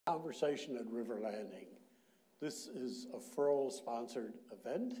Conversation at River Landing. This is a Furl-sponsored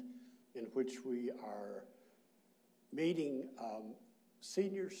event in which we are meeting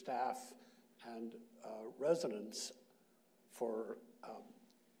senior staff and residents for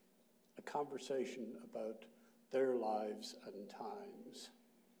a conversation about their lives and times.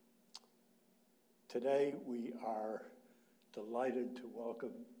 Today we are delighted to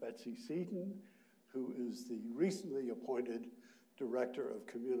welcome Betsy Seaton, who is the recently appointed Director of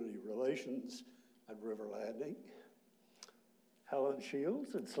Community Relations at River Landing. Helen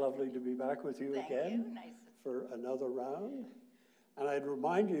Shields, it's lovely to be back with you again for another round. And I'd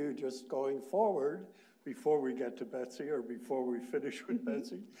remind you, just going forward, before we get to Betsy or before we finish with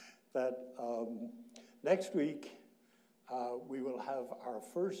Betsy, that next week we will have our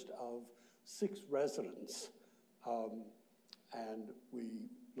first of 6 residents. And we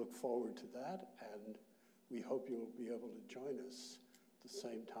look forward to that, and we hope you'll be able to join us at the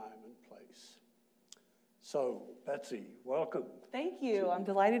same time and place. So, Betsy, welcome. Thank you. I'm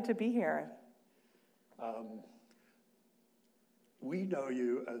delighted to be here. We know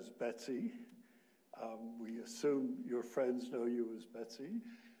you as Betsy. We assume your friends know you as Betsy.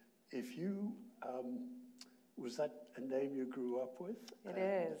 If you, was that a name you grew up with?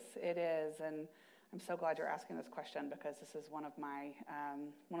 It is. And I'm so glad you're asking this question because this is one of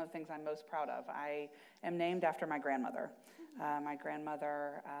the things I'm most proud of. I am named after my grandmother. My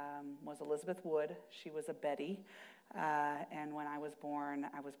grandmother was Elizabeth Wood. She was a Betty. And when I was born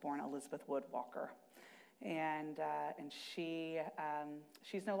Elizabeth Wood Walker. And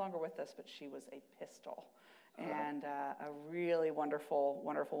she's no longer with us, but she was a pistol. And a really wonderful,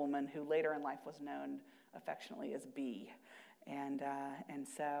 wonderful woman who later in life was known affectionately as B. And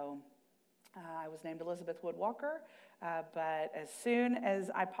so I was named Elizabeth Wood Walker, but as soon as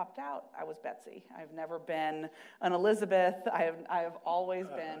I popped out, I was Betsy. I've never been an Elizabeth. I have always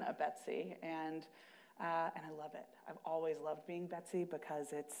been a Betsy, and I love it. I've always loved being Betsy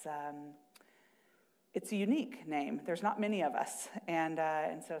because it's a unique name. There's not many of us, and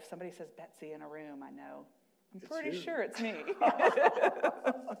so if somebody says Betsy in a room, I know I'm pretty sure it's me.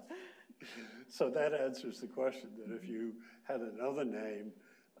 So that answers the question that if you had another name,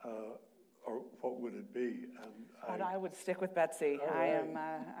 or what would it be? I would stick with Betsy. Right.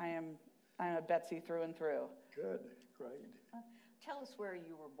 I'm a Betsy through and through. Good, great. Tell us where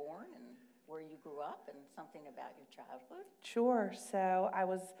you were born and where you grew up and something about your childhood. Sure. So I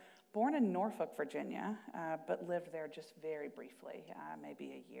was born in Norfolk, Virginia, but lived there just very briefly,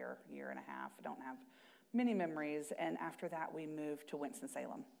 maybe a year and a half. I don't have many memories. And after that, we moved to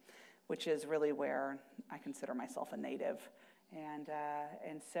Winston-Salem, which is really where I consider myself a native.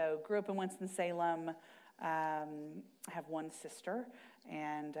 And so grew up in Winston-Salem. I have one sister,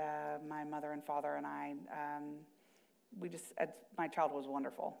 and my mother and father and I, my childhood was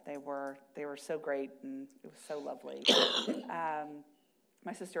wonderful. They were so great, and it was so lovely.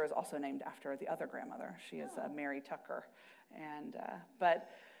 My sister is also named after the other grandmother. She is Mary Tucker, but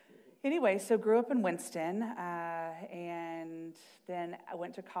anyway, so grew up in Winston, and then I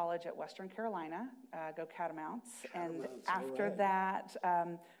went to college at Western Carolina, go Catamounts, and after that,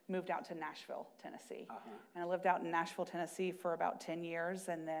 moved out to Nashville, Tennessee. And I lived out in Nashville, Tennessee for about 10 years,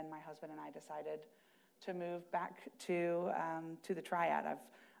 and then my husband and I decided to move back to the Triad.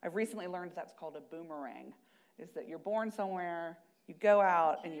 I've recently learned that's called a boomerang, is that you're born somewhere, you go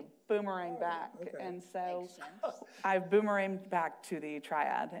out and you boomerang back, and so I've boomeranged back to the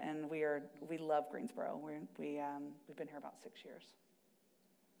Triad, and we love Greensboro. We've been here about 6 years.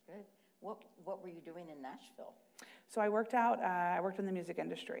 Good. What were you doing in Nashville? So I worked in the music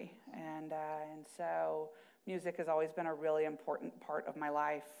industry, and so music has always been a really important part of my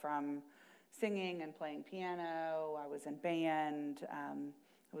life. From singing and playing piano, I was in band.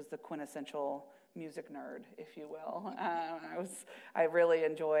 I was the quintessential music nerd, if you will. I really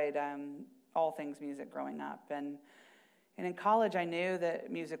enjoyed all things music growing up, and in college I knew that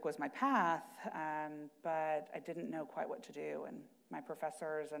music was my path, but I didn't know quite what to do. And my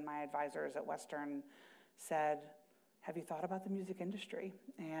professors and my advisors at Western said, "Have you thought about the music industry?"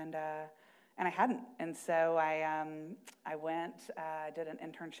 And I hadn't, and so I went. I did an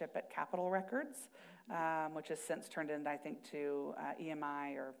internship at Capitol Records, which has since turned into, I think, to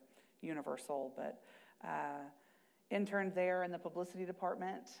EMI or Universal, but interned there in the publicity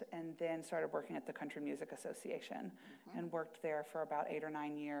department, and then started working at the Country Music Association, and worked there for about 8 or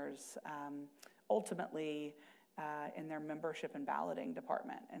 9 years, ultimately in their membership and balloting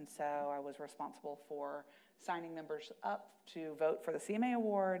department. And so I was responsible for signing members up to vote for the CMA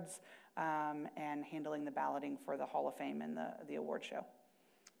Awards, and handling the balloting for the Hall of Fame and the award show.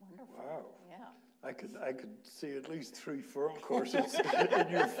 Wonderful. Wow. Yeah. I could see at least 3 furl courses in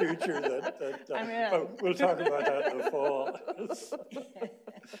your future I'm in. Oh, we'll talk about that in the fall.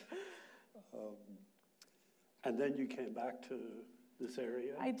 And then you came back to this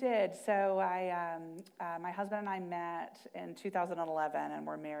area? I did. So my husband and I met in 2011 and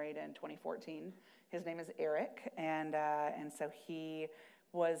we're married in 2014. His name is Eric, and so he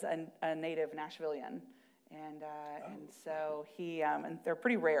was a native Nashvilleian. And so he, and they're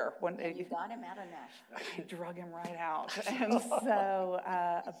pretty rare. And you got him out of Nashville. I drug him right out. And so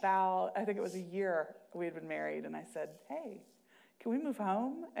about, I think it was a year we had been married, and I said, hey, can we move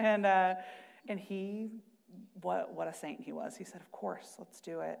home? And he, what a saint he was. He said, of course, let's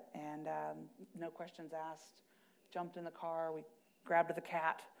do it. And no questions asked, jumped in the car, we grabbed the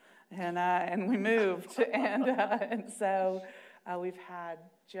cat, and we moved. And so we've had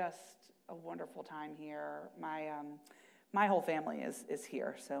just a wonderful time here. My whole family is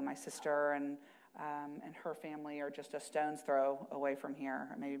here. So my sister and her family are just a stone's throw away from here,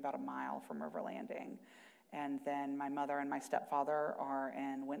 maybe about a mile from River Landing. And then my mother and my stepfather are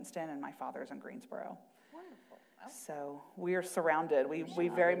in Winston, and my father's in Greensboro. Wonderful. Oh. So we are surrounded. We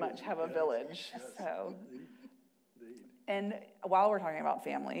very much have a village. So. And while we're talking about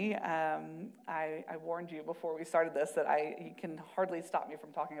family, I warned you before we started this that you can hardly stop me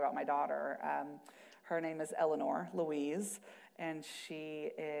from talking about my daughter. Her name is Eleanor Louise, and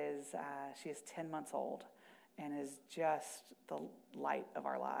she is 10 months old, and is just the light of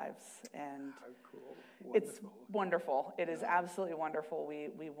our lives. And how cool! It's wonderful. It is absolutely wonderful.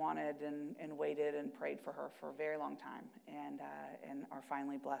 We wanted and waited and prayed for her for a very long time, and are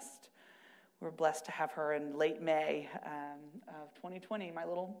finally blessed. We're blessed to have her in late May of 2020, my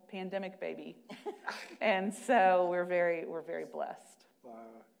little pandemic baby. And so we're very blessed. Wow.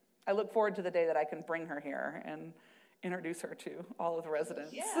 I look forward to the day that I can bring her here and introduce her to all of the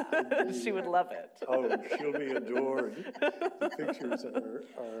residents. Yeah. She would love it. Oh, she'll be adored. The pictures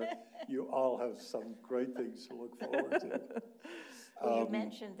are you all have some great things to look forward to. Well, you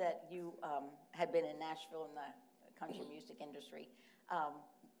mentioned that you had been in Nashville in the country music industry.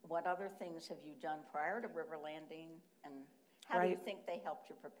 What other things have you done prior to River Landing, and how do you think they helped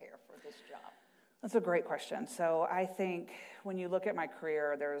you prepare for this job? That's a great question. So I think when you look at my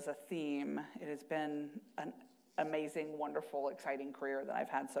career, there's a theme. It has been an amazing, wonderful, exciting career that I've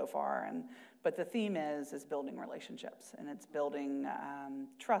had so far. But the theme is building relationships, and it's building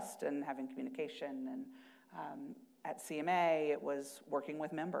trust and having communication. And at CMA, it was working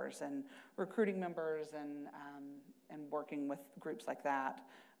with members and recruiting members and working with groups like that.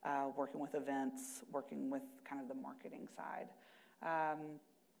 Working with events, working with kind of the marketing side.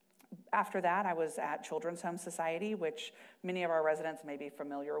 After that, I was at Children's Home Society, which many of our residents may be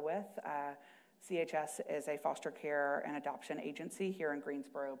familiar with. CHS is a foster care and adoption agency here in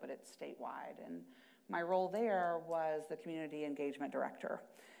Greensboro, but it's statewide. And my role there was the community engagement director.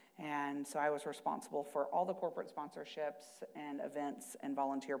 And so I was responsible for all the corporate sponsorships and events and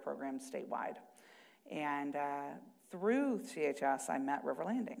volunteer programs statewide. And through CHS, I met River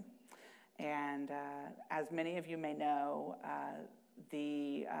Landing. And as many of you may know,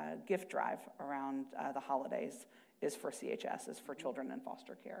 the gift drive around the holidays is for CHS, is for children in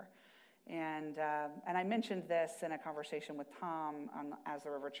foster care. And I mentioned this in a conversation with Tom As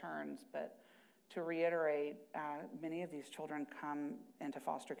the River Churns, but to reiterate, many of these children come into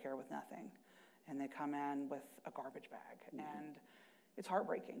foster care with nothing. And they come in with a garbage bag. Mm-hmm. And it's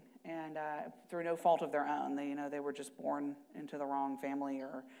heartbreaking, and through no fault of their own. They were just born into the wrong family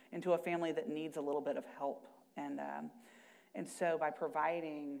or into a family that needs a little bit of help. And so by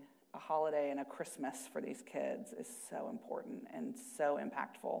providing a holiday and a Christmas for these kids is so important and so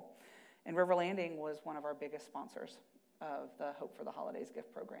impactful. And River Landing was one of our biggest sponsors of the Hope for the Holidays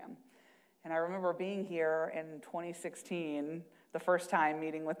gift program. And I remember being here in 2016, the first time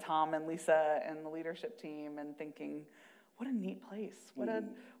meeting with Tom and Lisa and the leadership team, and thinking, what a neat place. What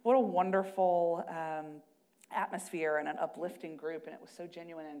a wonderful atmosphere and an uplifting group, and it was so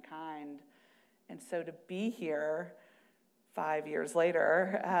genuine and kind. And so to be here 5 years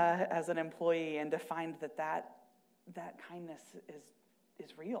later as an employee and to find that kindness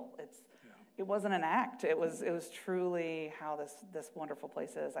is real. It wasn't an act. It was truly how this wonderful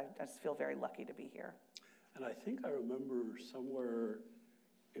place is. I just feel very lucky to be here. And I think I remember somewhere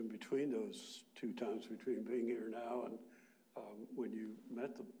in between those 2 times, between being here now and when you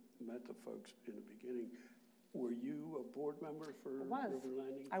met the folks in the beginning, were you a board member for River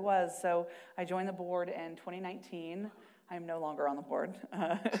Landing? I was. So I joined the board in 2019. I am no longer on the board,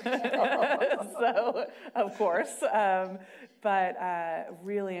 so of course, but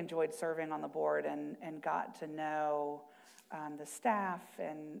really enjoyed serving on the board and got to know the staff,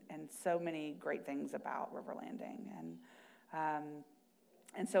 and so many great things about River Landing.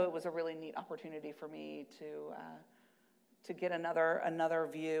 And so it was a really neat opportunity for me to get another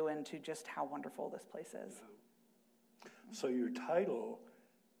view into just how wonderful this place is. So your title,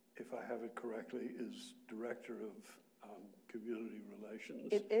 if I have it correctly, is Director of Community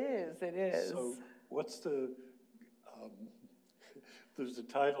Relations. It is. So what's there's a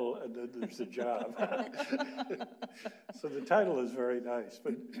title and then there's a job. So the title is very nice,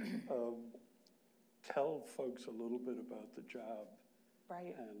 but tell folks a little bit about the job.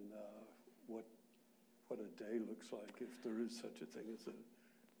 Right. And what a day looks like, if there is such a thing as a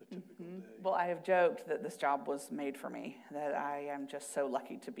typical day. Well, I have joked that this job was made for me, that I am just so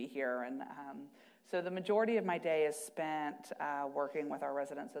lucky to be here. And so the majority of my day is spent working with our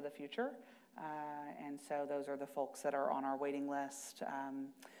residents of the future. And so those are the folks that are on our waiting list.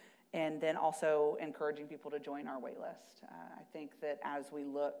 And then also encouraging people to join our wait list. I think that as we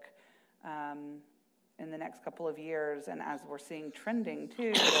look in the next couple of years, and as we're seeing trending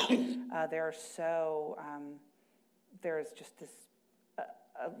too, there's just this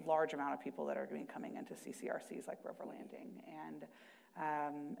a large amount of people that are going to be coming into CCRCs like River Landing,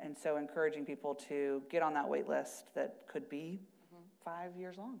 and so encouraging people to get on that wait list that could be 5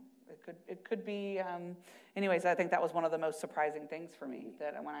 years long. It could be. Anyways, I think that was one of the most surprising things for me,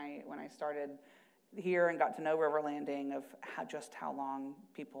 that when I started here and got to know River Landing, of how long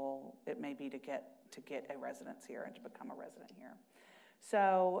it may be to get a residence here and to become a resident here.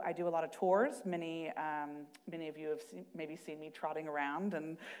 So I do a lot of tours. Many of you have maybe seen me trotting around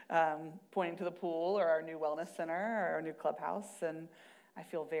and pointing to the pool or our new wellness center or our new clubhouse. And I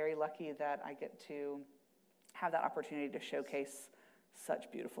feel very lucky that I get to have that opportunity to showcase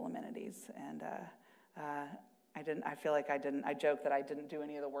such beautiful amenities. And I joke that I didn't do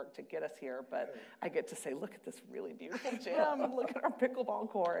any of the work to get us here, but I get to say, look at this really beautiful gym and look at our pickleball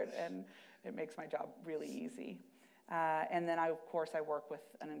court, and it makes my job really easy. And then of course I work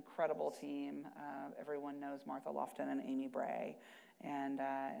with an incredible team. Everyone knows Martha Lofton and Amy Bray, and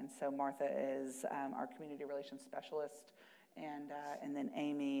so Martha is our community relations specialist, and then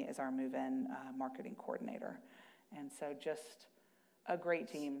Amy is our move-in marketing coordinator. And so just a great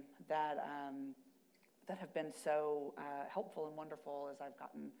team that have been so helpful and wonderful as I've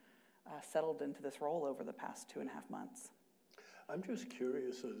gotten settled into this role over the past 2.5 months. I'm just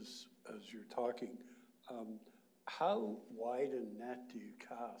curious, as you're talking, how wide a net do you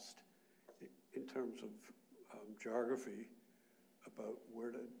cast in terms of geography about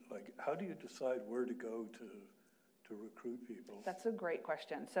how do you decide where to go to recruit people? That's a great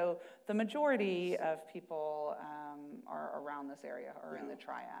question. So the majority of people are around this area or in the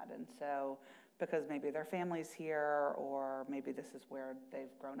triad. And so because maybe their family's here, or maybe this is where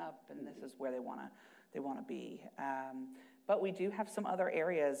they've grown up and this is where they want to be. But we do have some other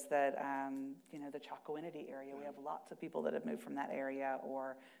areas that, the Chocowinity area, we have lots of people that have moved from that area,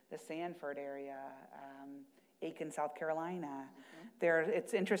 or the Sanford area, Aiken, South Carolina.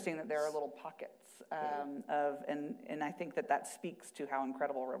 It's interesting that there are little pockets and I think that speaks to how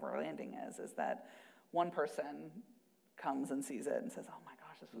incredible River Landing is that one person comes and sees it and says, oh my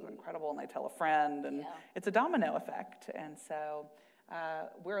gosh, this was incredible, and they tell a friend, and it's a domino effect. And so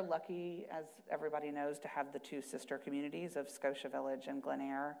we're lucky, as everybody knows, to have the two sister communities of Scotia Village and Glen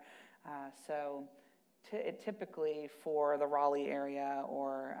Eyre. So typically for the Raleigh area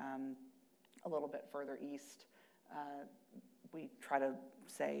or a little bit further east, we try to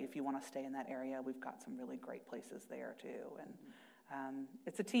say, if you want to stay in that area, we've got some really great places there too. And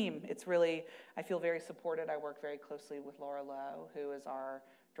it's a team. It's really, I feel very supported. I work very closely with Laura Lowe, who is our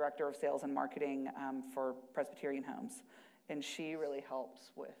Director of Sales and Marketing for Presbyterian Homes. And she really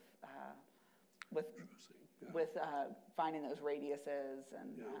helps with finding those radiuses.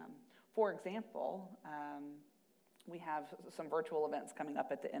 And for example, we have some virtual events coming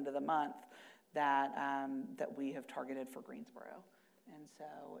up at the end of the month that we have targeted for Greensboro.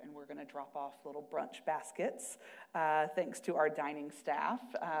 And we're going to drop off little brunch baskets, thanks to our dining staff,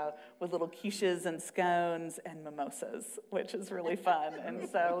 with little quiches and scones and mimosas, which is really fun. And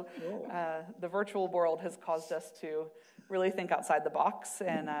so the virtual world has caused us to really think outside the box,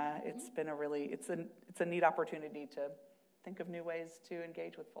 and it's been it's a neat opportunity to think of new ways to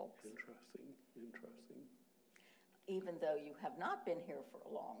engage with folks. Interesting. Even though you have not been here for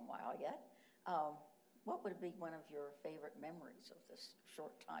a long while yet, what would be one of your favorite memories of this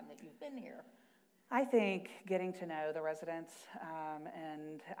short time that you've been here? I think getting to know the residents,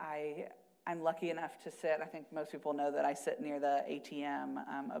 and I'm lucky enough to sit, I think most people know that I sit near the ATM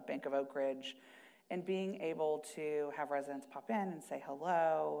of Bank of Oak Ridge, and being able to have residents pop in and say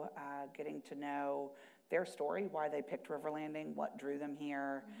hello, getting to know their story, why they picked River Landing, what drew them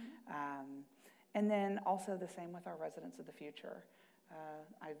here. And then also the same with our residents of the future.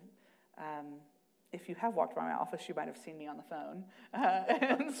 If you have walked by my office, you might have seen me on the phone.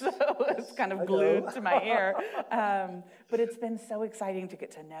 And so it's kind of glued to my ear. But it's been so exciting to get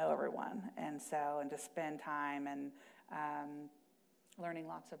to know everyone and to spend time and learning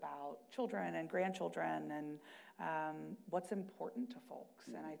lots about children and grandchildren and what's important to folks.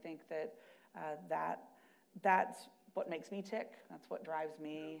 And I think that that's what makes me tick. That's what drives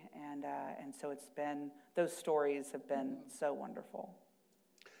me. And so those stories have been so wonderful.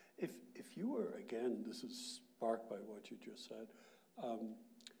 If you were, again, this is sparked by what you just said,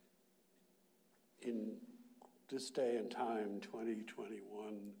 in this day and time, 2021,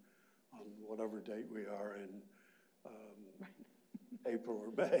 on whatever date we are in, April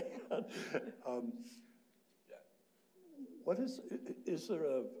or May, is there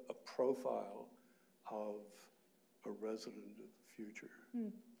a profile of a resident of the future?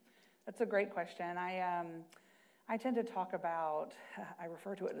 That's a great question. I tend to talk about, I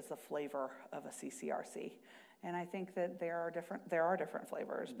refer to it as the flavor of a CCRC. And I think that there are different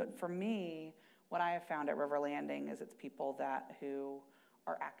flavors. But for me, what I have found at River Landing is it's people who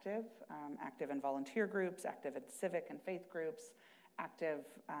are active in volunteer groups, active in civic and faith groups, active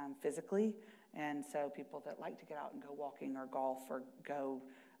physically. And so people that like to get out and go walking or golf or go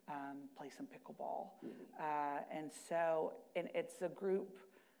play some pickleball. And it's a group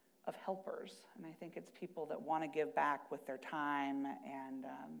of helpers, and I think it's people that want to give back with their time and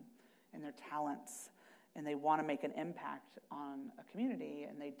their talents, and they want to make an impact on a community,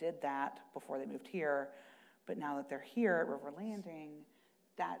 and they did that before they moved here, but now that they're here at River Landing,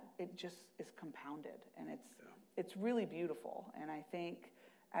 that it just is compounded, and it's really beautiful. And I think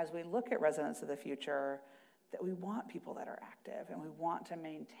as we look at residents of the future, that we want people that are active, and we want to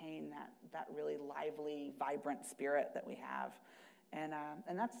maintain that really lively, vibrant spirit that we have. And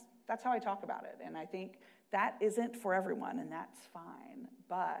that's how I talk about it. And I think that isn't for everyone, and that's fine.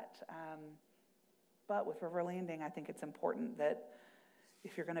 But with River Landing, I think it's important that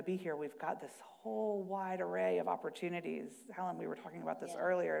if you're going to be here, we've got this whole wide array of opportunities. Helen, we were talking about this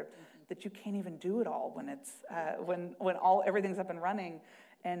earlier, that you can't even do it all when it's when everything's up and running.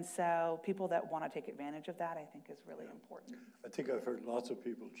 And so people that want to take advantage of that, I think, is really important. I think I've heard lots of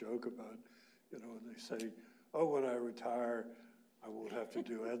people joke about, and they say, oh, when I retire, I won't have to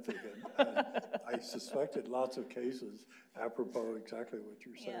do anything. And I suspect in lots of cases, apropos exactly what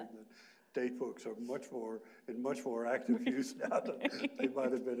you're saying, that date books are in much more active use now than they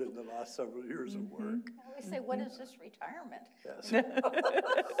might have been in the last several years of work. I always say, what is this retirement? Yes.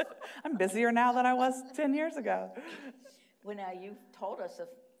 I'm busier now than I was 10 years ago. Well, now you've told us a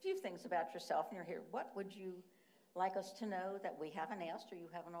few things about yourself, and you're here. What would you like us to know that we haven't asked or you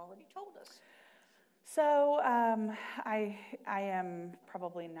haven't already told us? So I am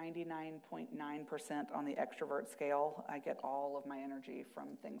probably 99.9% on the extrovert scale. I get all of my energy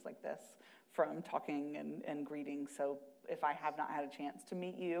from things like this, from talking and greeting. So if I have not had a chance to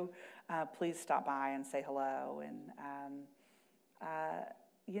meet you, please stop by and say hello. And,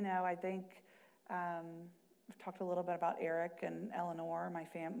 I think we've talked a little bit about Eric and Eleanor,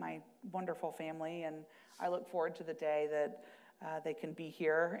 my wonderful family, and I look forward to the day that they can be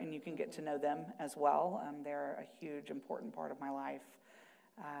here and you can get to know them as well. They're a huge, important part of my life.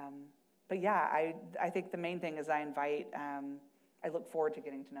 But yeah, I think the main thing is I look forward to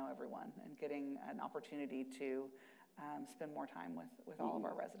getting to know everyone and getting an opportunity to spend more time with all of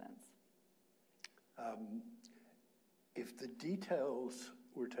our residents. If the details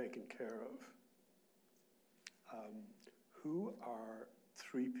were taken care of, who are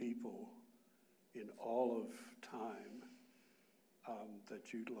three people in all of time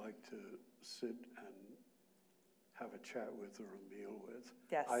that you'd like to sit and have a chat with or a meal with,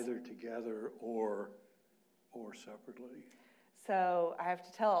 yes, either together or separately? So I have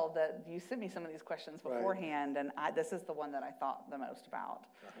to tell that you sent me some of these questions beforehand, and this is the one that I thought the most about.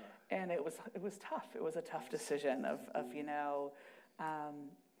 And it was tough. It was a tough decision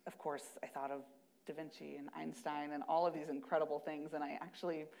of course, I thought of Da Vinci and Einstein and all of these incredible things, and I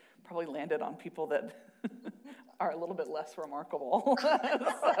actually probably landed on people that are a little bit less remarkable.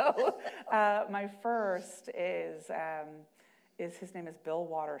 So my first is his name is Bill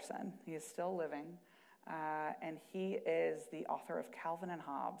Watterson. He is still living, and he is the author of Calvin and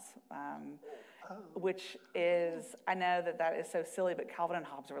Hobbes, which is, I know that is so silly, but Calvin and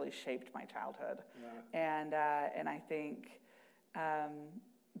Hobbes really shaped my childhood. And I think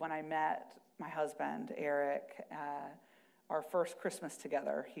when I met my husband, Eric, our first Christmas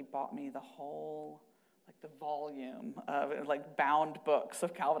together, he bought me the whole, the volume of, bound books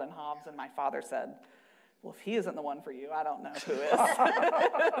of Calvin and Hobbes, and my father said, well, if he isn't the one for you, I don't know who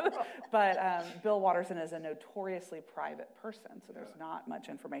is. But Bill Watterson is a notoriously private person, so there's not much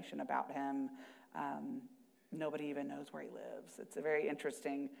information about him. Nobody even knows where he lives. It's a very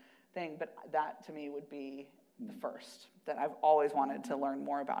interesting thing, but that to me would be the first, that I've always wanted to learn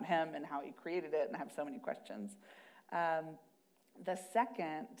more about him and how he created it, and I have so many questions. The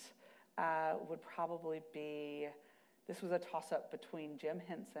second would probably be, this was a toss-up between Jim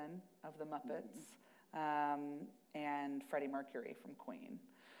Henson of the Muppets and Freddie Mercury from Queen.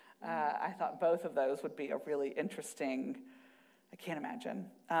 I thought both of those would be a really interesting, I can't imagine.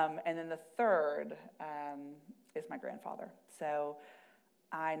 And then the third is my grandfather. So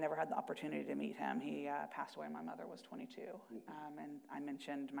I never had the opportunity to meet him. He passed away when my mother was 22. And I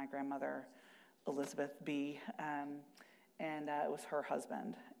mentioned my grandmother, Elizabeth B., and it was her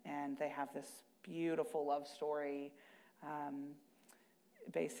husband. And they have this beautiful love story.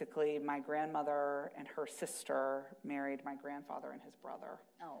 Basically, my grandmother and her sister married my grandfather and his brother.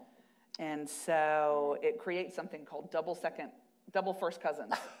 Oh. And so it creates something called double first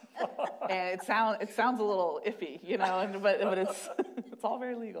cousins. And it sounds a little iffy, you know, but it's all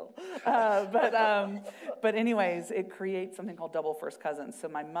very legal. But anyways, it creates something called double first cousins. So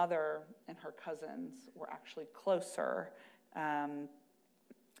my mother and her cousins were actually closer.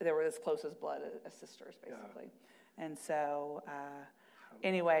 They were as close as blood as sisters, basically. Yeah. And so,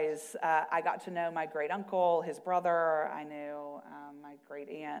 anyways, I got to know my great uncle, his brother. I knew my great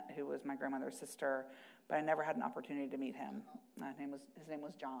aunt, who was my grandmother's sister, but I never had an opportunity to meet him. His name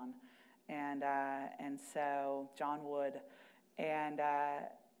was John, and so John Wood, and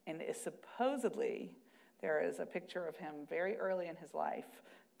supposedly there is a picture of him very early in his life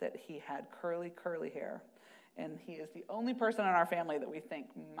that he had curly hair. And he is the only person in our family that we think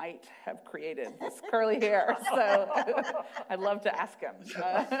might have created this curly hair. So I'd love to ask him,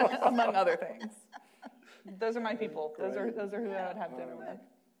 among other things. Those are my people. Those are who I would have dinner with.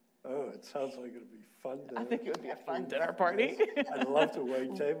 Oh, it sounds like it'd be fun. I think it would be a fun dinner party. Yes. I'd love to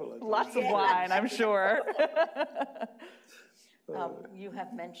wait table. Lots of wine, I'm sure. You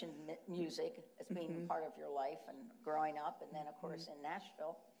have mentioned music as being part of your life and growing up, and then, of course, in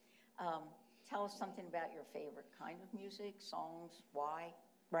Nashville. Tell us something about your favorite kind of music, songs, why?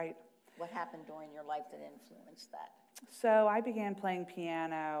 Right. What happened during your life that influenced that? So I began playing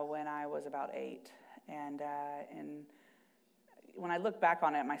piano when I was about 8. And when I look back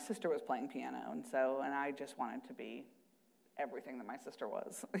on it, my sister was playing piano. And I just wanted to be everything that my sister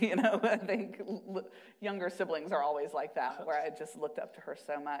was. You know, I think younger siblings are always like that, where I just looked up to her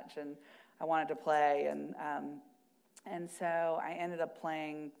so much. And I wanted to play. And so I ended up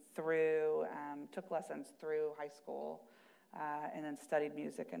playing through, took lessons through high school, and then studied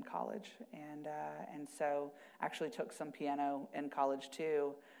music in college. And so actually took some piano in college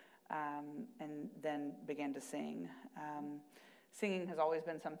too, and then began to sing. Singing has always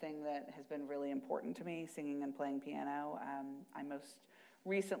been something that has been really important to me, singing and playing piano. I most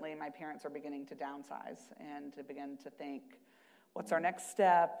recently, my parents are beginning to downsize and to begin to think, what's our next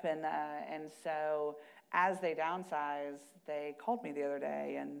step? And so as they downsized, they called me the other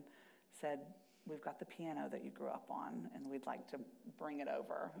day and said, we've got the piano that you grew up on, and we'd like to bring it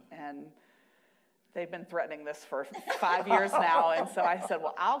over. And they've been threatening this for 5 years now. And so I said,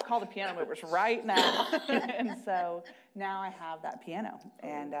 well, I'll call the piano movers right now. And so now I have that piano,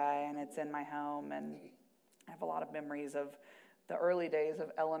 and it's in my home. And I have a lot of memories of the early days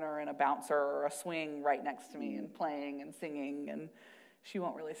of Eleanor and a bouncer or a swing right next to me and playing and singing. And she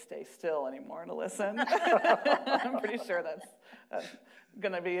won't really stay still anymore to listen. I'm pretty sure that's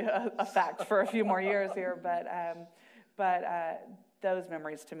going to be a fact for a few more years here. But those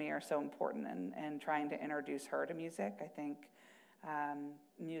memories to me are so important, and trying to introduce her to music. I think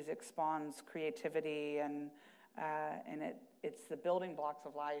music spawns creativity, and it's the building blocks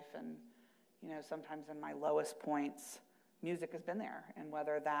of life. And you know, sometimes in my lowest points, music has been there, and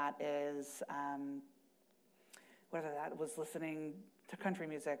whether that was listening to country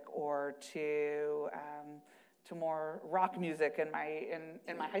music or to more rock music in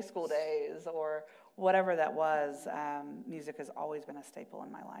my high school days, or whatever that was, music has always been a staple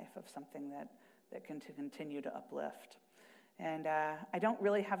in my life, of something that can continue to uplift. And I don't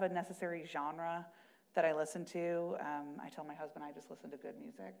really have a necessary genre that I listen to. I tell my husband I just listen to good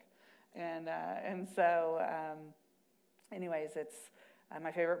music, and so anyways, it's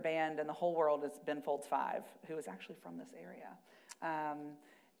my favorite band in the whole world is Ben Folds 5, who is actually from this area.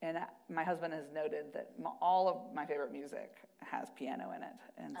 And my husband has noted that all of my favorite music has piano in it,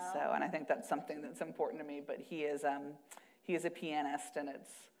 and I think that's something that's important to me. But he is a pianist, and if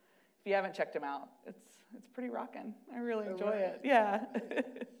you haven't checked him out, it's pretty rockin'. I really enjoy it. Yeah.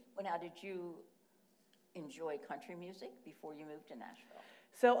 Well, now, did you enjoy country music before you moved to Nashville?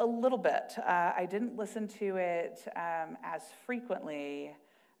 So a little bit. I didn't listen to it as frequently,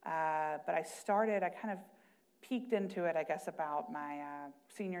 but I kind of peeked into it, I guess, about my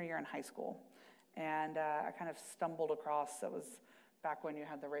senior year in high school. And I kind of stumbled across, it was back when you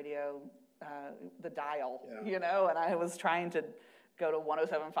had the radio, the dial, you know, and I was trying to go to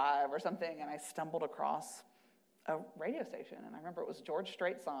 107.5 or something, and I stumbled across a radio station, and I remember it was George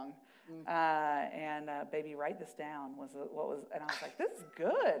Strait's song, and "Baby, Write This Down" was what was, and I was like, "This is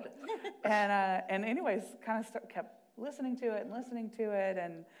good," and anyways, kind of kept listening to it,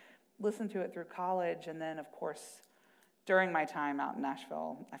 and listened to it through college, and then of course, during my time out in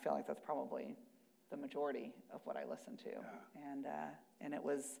Nashville, I feel like that's probably the majority of what I listened to, and it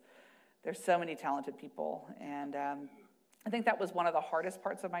was, there's so many talented people, and I think that was one of the hardest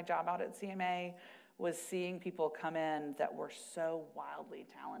parts of my job out at CMA, was seeing people come in that were so wildly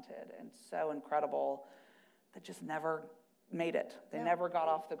talented and so incredible that just never made it. They never got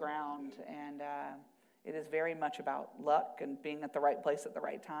off the ground, and it is very much about luck and being at the right place at the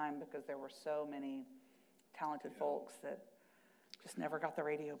right time, because there were so many talented folks that just never got the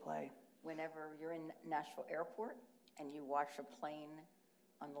radio play. Whenever you're in Nashville Airport and you watch a plane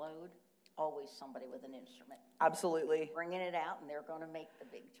unload, always somebody with an instrument. Absolutely. Bringing it out, and they're going to make the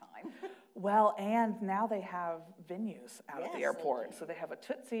big time. Well, and now they have venues out at the airport. So they have a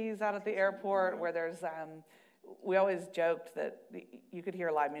Tootsie's out at the airport where there's, we always joked that you could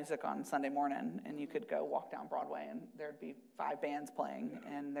hear live music on Sunday morning, and you could go walk down Broadway, and there'd be 5 bands playing,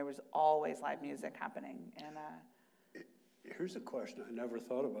 and there was always live music happening. And here's a question I never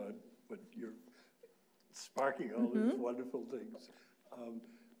thought about, but you're sparking all these wonderful things.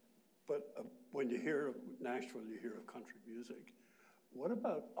 But when you hear of Nashville, you hear of country music. What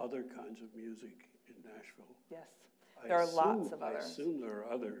about other kinds of music in Nashville? Yes, there are lots of others. I assume there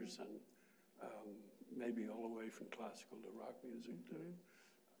are others, and maybe all the way from classical to rock music to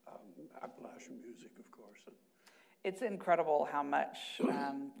Appalachian music, of course. It's incredible how much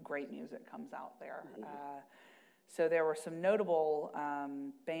great music comes out there. So there were some notable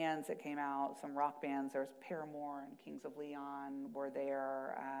bands that came out, some rock bands. There was Paramore and Kings of Leon were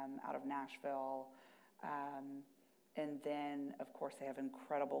there out of Nashville. And then, of course, they have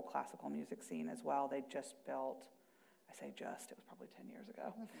incredible classical music scene as well. They just built, I say just, it was probably 10 years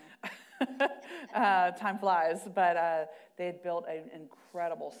ago. Time flies. But they had built an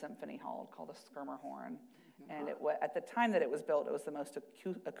incredible symphony hall called the Schermerhorn. And at the time that it was built, it was the most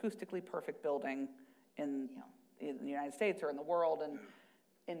acoustically perfect building in the United States or in the world, and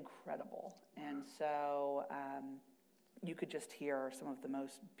incredible. And so you could just hear some of the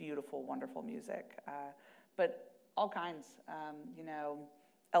most beautiful, wonderful music. But all kinds,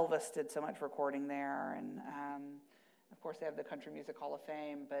 Elvis did so much recording there, and of course they have the Country Music Hall of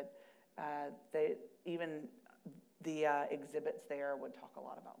Fame, but the exhibits there would talk a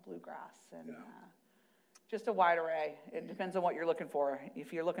lot about bluegrass, and just a wide array. It depends on what you're looking for.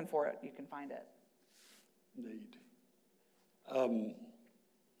 If you're looking for it, you can find it. Indeed.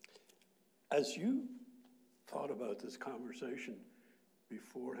 As you thought about this conversation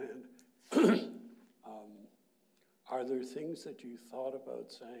beforehand, are there things that you thought about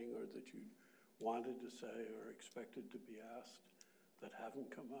saying or that you wanted to say or expected to be asked that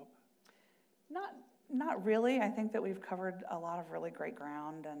haven't come up? Not really. I think that we've covered a lot of really great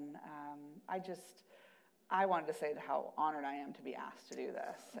ground, and I wanted to say how honored I am to be asked to do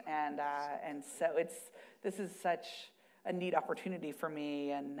this, and so this is such a neat opportunity for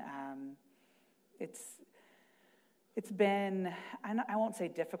me, and it's been, I won't say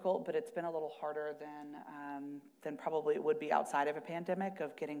difficult, but it's been a little harder than probably it would be outside of a pandemic,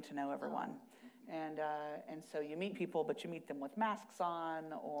 of getting to know everyone. And so you meet people, but you meet them with masks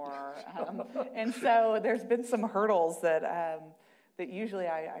on, or and so there's been some hurdles that usually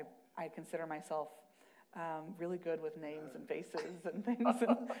I consider myself really good with names and faces and things,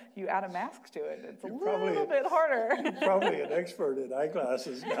 and you add a mask to it, it's a little bit harder. You're probably an expert in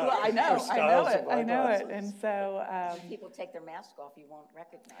eyeglasses now. Well, I know it, and so if people take their mask off, you won't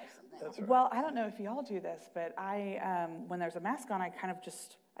recognize them now. That's right. Well, I don't know if y'all do this, but when there's a mask on, I kind of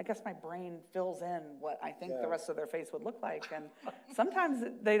just, I guess my brain fills in what I think the rest of their face would look like, and sometimes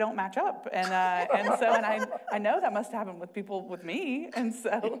they don't match up, and I know that must happen with people with me, and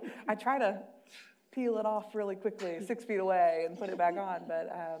so I try to peel it off really quickly, 6 feet away, and put it back on.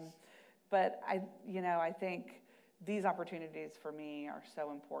 But I think these opportunities for me are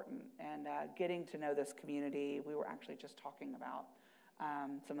so important, and getting to know this community. We were actually just talking about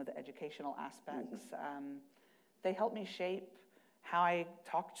some of the educational aspects. They help me shape how I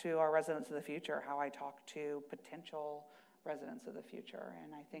talk to our residents of the future, how I talk to potential residents of the future,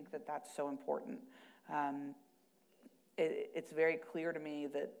 and I think that that's so important. It's very clear to me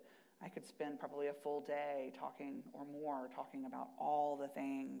that I could spend probably a full day talking about all the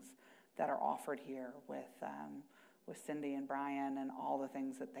things that are offered here with Cindy and Brian and all the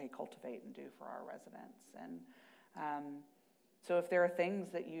things that they cultivate and do for our residents. And so if there are things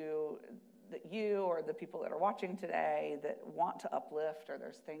that you or the people that are watching today that want to uplift, or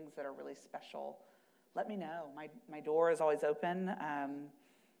there's things that are really special, let me know. My door is always open.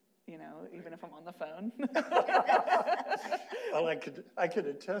 Even if I'm on the phone. Well, I could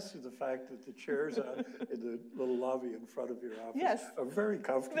attest to the fact that the chairs out in the little lobby in front of your office are very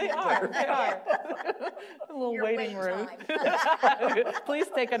comfortable. They are. A little waiting room. Please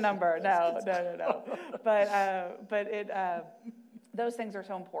take a number. No. But those things are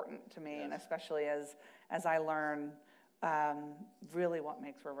so important to me, and especially as I learn really what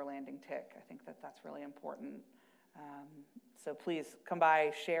makes River Landing tick. I think that's really important. So please come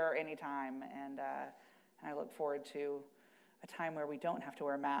by, share anytime, and I look forward to a time where we don't have to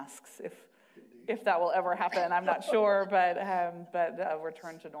wear masks, if that will ever happen. I'm not sure, but a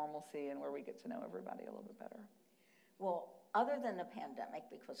return to normalcy and where we get to know everybody a little bit better. Well, other than the pandemic,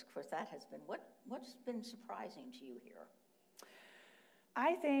 because of course that has been, what's been surprising to you here?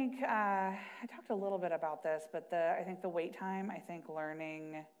 I think, I talked a little bit about this, but I think the wait time, I think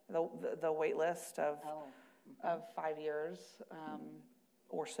learning the wait list of 5 years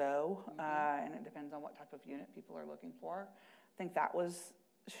or so, and it depends on what type of unit people are looking for. I think that was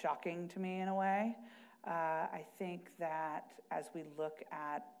shocking to me in a way. I think that as we look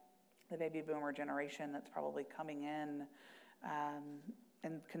at the baby boomer generation that's probably coming in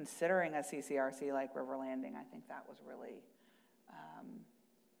and considering a CCRC like River Landing, I think that was really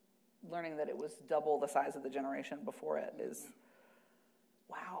learning that it was double the size of the generation before it is,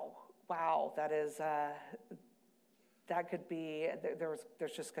 wow, that is, that could be,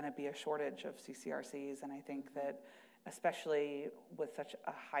 there's just going to be a shortage of CCRCs, and I think that especially with such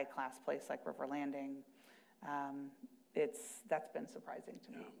a high-class place like River Landing, that's been surprising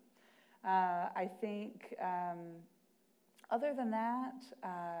to me. I think, other than that,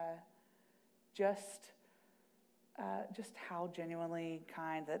 just how genuinely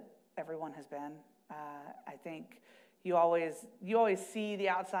kind that everyone has been. I think you always see the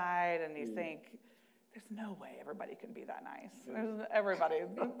outside and you think, there's no way everybody can be that nice. There's everybody.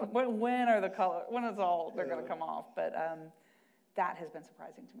 When is all they're going to come off? But that has been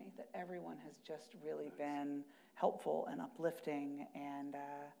surprising to me, that everyone has just really been helpful and uplifting, and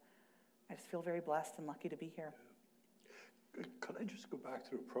I just feel very blessed and lucky to be here. Could I just go back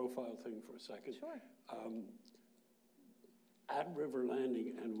to the profile thing for a second? Sure. At River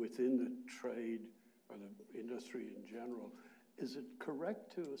Landing and within the trade or the industry in general, is it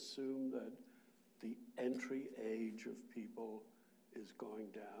correct to assume that the entry age of people is going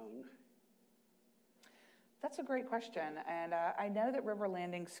down? That's a great question, and I know that River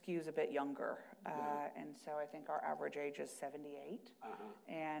Landing skews a bit younger, and so I think our average age is 78,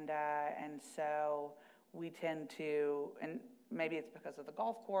 and so we tend to, and maybe it's because of the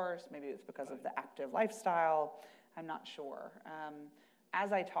golf course, maybe it's because of the active lifestyle, I'm not sure.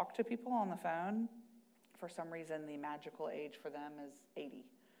 As I talk to people on the phone, for some reason the magical age for them is 80,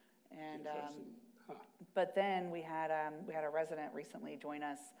 and but then we had a resident recently join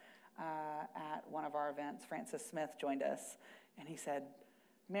us at one of our events. Francis Smith joined us, and he said,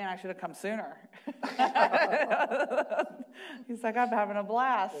 "Man, I should have come sooner." He's like, "I'm having a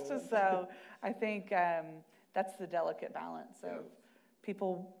blast." So I think that's the delicate balance of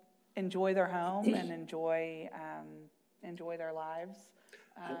people enjoy their home and enjoy their lives.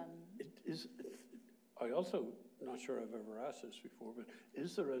 I also, not sure I've ever asked this before, but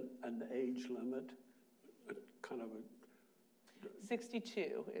is there an age limit? Kind of a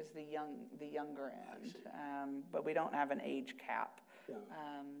 62 is the younger end, but we don't have an age cap. Yeah.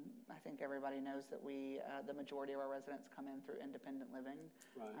 I think everybody knows that the majority of our residents come in through independent living,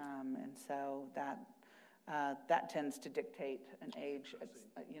 and so that tends to dictate an age,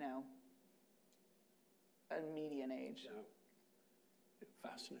 a median age. Yeah.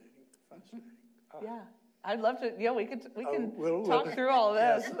 Fascinating. Yeah. I'd love to. Yeah, we can we'll talk through all of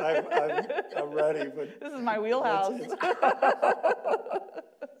this. Yes, I'm ready, but this is my wheelhouse.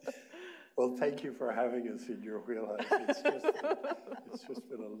 Well, thank you for having us in your wheelhouse. It's just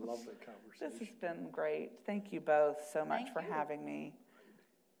been a lovely conversation. This has been great. Thank you both so much for having me.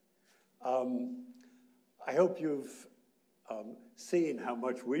 I hope you've seen how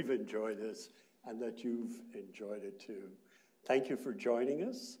much we've enjoyed this and that you've enjoyed it too. Thank you for joining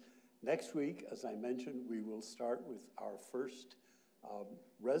us. Next week, as I mentioned, we will start with our first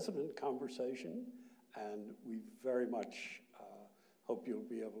resident conversation, and we very much hope you'll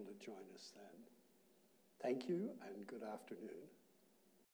be able to join us then. Thank you and good afternoon.